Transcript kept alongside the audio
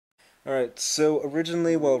Alright, so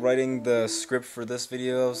originally while writing the script for this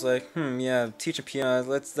video, I was like, yeah, teach a piano,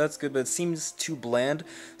 that's good, but it seems too bland.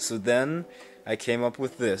 So then I came up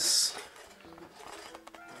with this.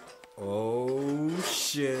 Oh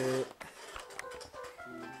shit.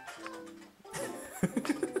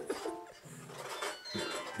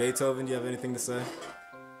 Beethoven, do you have anything to say?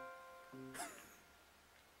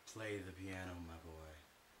 Play the piano, my boy.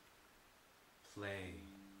 Play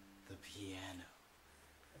the piano.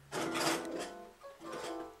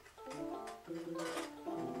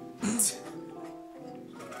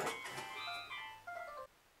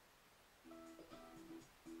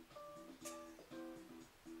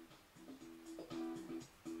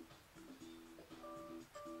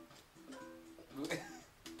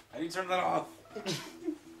 How do you turn that off? Okay.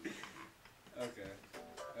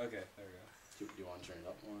 Okay, there we go. Do you want to turn it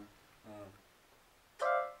up more?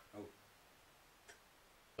 Oh.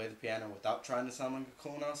 Play the piano without trying to sound like a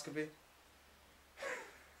colonoscopy?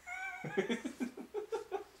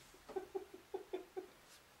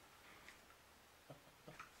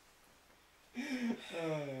 Oh,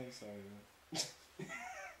 I'm sorry.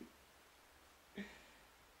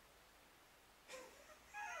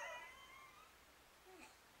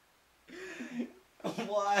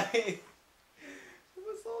 Why? It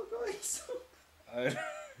was all going so...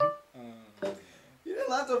 You didn't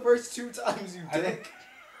laugh the first 2 times, you dick.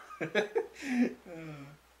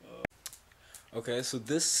 Okay, so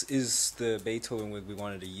this is the Beethoven wig we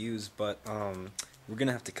wanted to use, but we're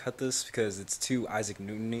gonna have to cut this because it's too Isaac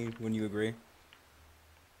Newton-y. Wouldn't you agree,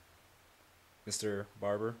 Mr.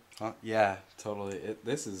 Barber? Huh? Yeah, totally.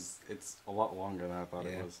 It's a lot longer than I thought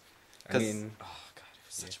it was. I mean, oh god, it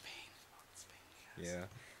was such a pain. It's a pain in the ass. yeah.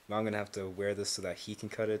 Now I'm gonna have to wear this so that he can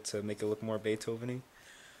cut it to make it look more Beethoven-y.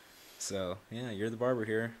 So yeah, you're the barber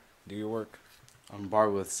here. Do your work. I'm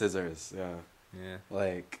barber with scissors. Yeah. Yeah.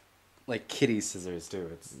 Like kitty scissors too.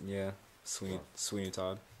 It's Sweeney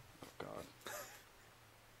Todd. oh god.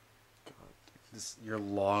 God, just your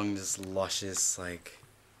long, just luscious, like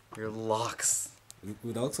your locks. Ooh,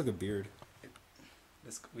 that looks like a beard.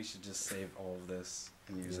 We should just save all of this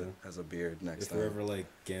and use it as a beard next time. If we're ever like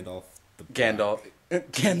Gandalf the Gandalf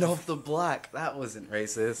the Black. That wasn't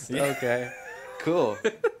racist. Yeah. Okay, cool.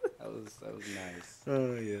 That was nice.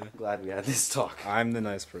 Oh yeah. I'm glad we had this talk. I'm the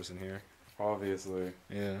nice person here. Obviously.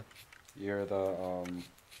 Yeah. You're the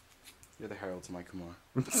herald to my Kumar.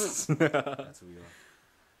 That's who we are.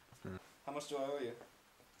 How much do I owe you?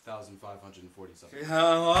 1,547.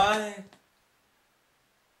 What?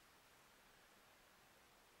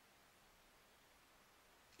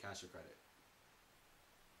 Cash or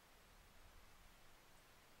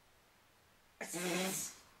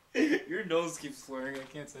credit? Your nose keeps slurring. I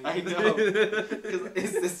can't say. I know. Because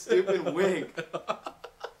it's this stupid wig. I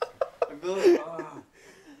feel like,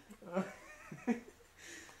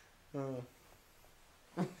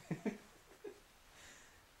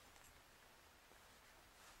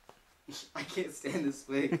 I can't stand this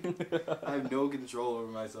wig. I have no control over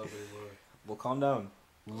myself anymore. Well, calm down,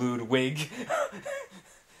 Ludwig.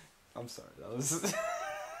 I'm sorry. That was.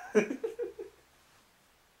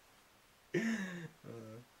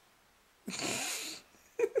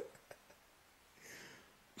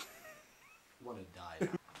 Wanna die now.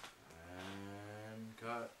 And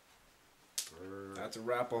cut. That's a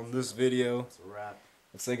wrap on this video. That's a wrap.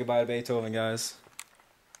 Let's say goodbye to Beethoven, guys.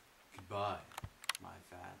 Goodbye, my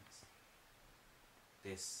fans.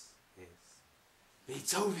 This is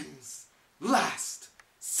Beethoven's Last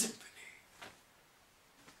Symphony.